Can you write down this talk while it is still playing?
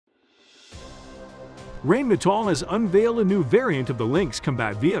Rheinmetall has unveiled a new variant of the Lynx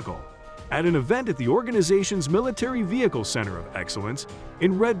Combat Vehicle at an event at the organization's Military Vehicle Center of Excellence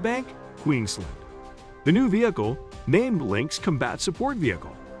in Redbank, Queensland. The new vehicle, named Lynx Combat Support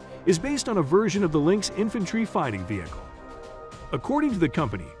Vehicle, is based on a version of the Lynx Infantry Fighting Vehicle. According to the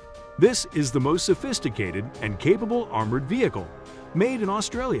company, this is the most sophisticated and capable armored vehicle made in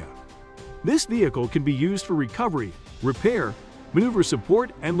Australia. This vehicle can be used for recovery, repair, maneuver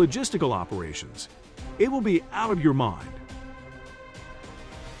support, and logistical operations. It will be out of your mind.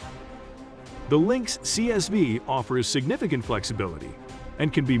 The Lynx CSV offers significant flexibility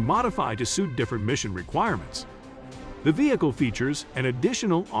and can be modified to suit different mission requirements. The vehicle features an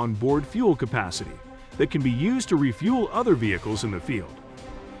additional onboard fuel capacity that can be used to refuel other vehicles in the field.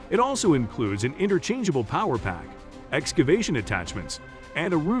 It also includes an interchangeable power pack, excavation attachments,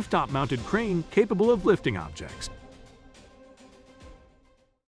 and a rooftop-mounted crane capable of lifting objects.